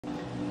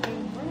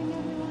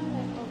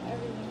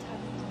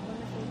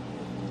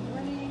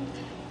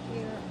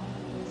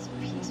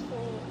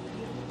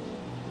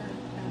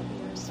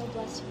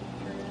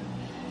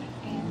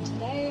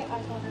I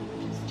thought I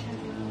would just check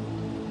out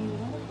the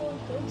wonderful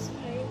Ghost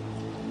Pipe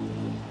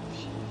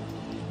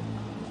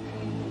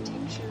created a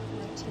tincture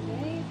for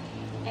today.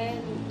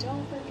 And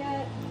don't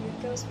forget your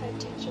Ghost Pipe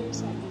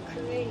tinctures that you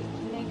create,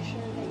 make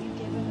sure that you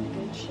give them a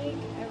good shake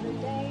every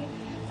day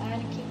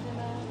and keep them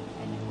out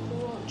in a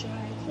cool,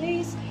 dry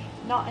place,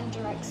 not in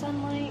direct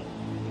sunlight.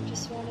 I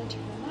just wanted to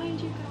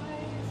remind you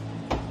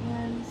guys.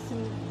 And so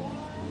far,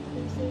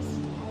 this is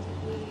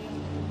probably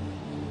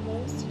the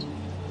most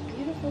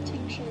beautiful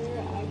tincture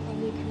I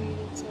probably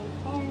created so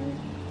far.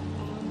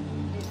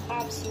 It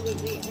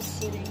absolutely is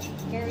sitting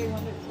very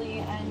wonderfully,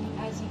 and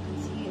as you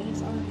can see, it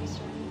is already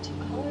starting to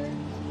color,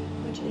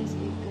 which is a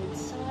good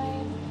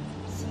sign.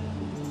 So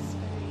this is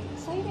very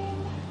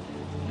exciting,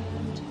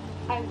 and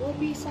I will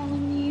be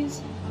selling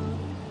these.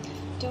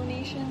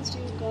 Donations do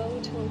go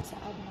towards the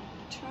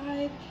Abenaki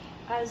tribe,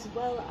 as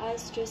well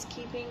as just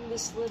keeping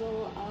this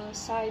little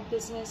side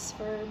business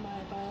for my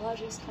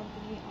biologics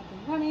company up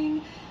and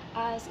running,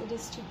 as it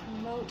is to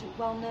promote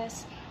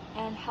wellness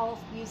and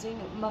health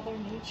using Mother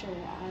Nature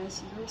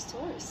as your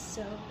source.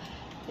 So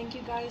thank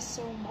you guys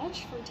so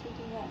much for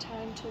taking that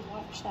time to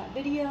watch that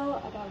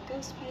video about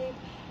Ghost Pipe,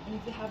 and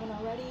if you haven't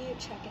already,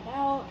 check it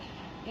out,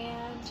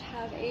 and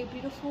have a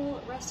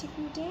beautiful rest of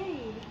your day.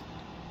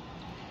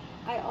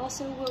 I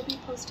also will be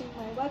posting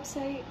my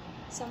website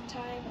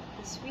sometime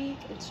this week.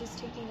 It's just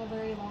taking a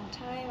very long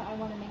time. I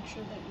want to make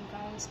sure that you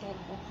guys get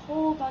a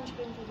whole bunch of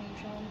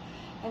information,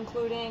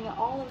 including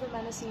all of the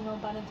medicinal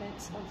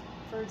benefits of,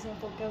 for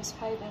example, Ghost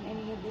Pipe and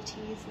any of the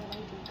teas that I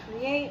did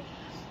create.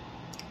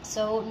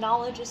 So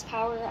knowledge is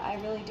power. I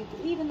really do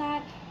believe in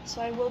that.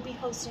 So I will be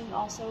hosting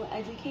also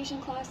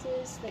education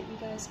classes that you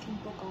guys can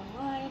book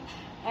online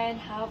and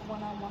have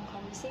one-on-one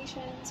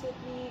conversations with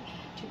me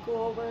to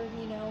go over,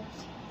 you know,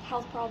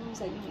 health problems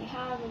that you may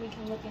have, and we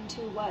can look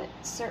into what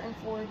certain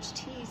foraged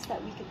teas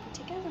that we could put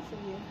together for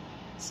you.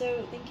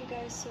 So thank you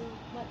guys so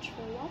much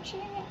for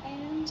watching,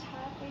 and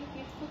have a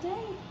beautiful day.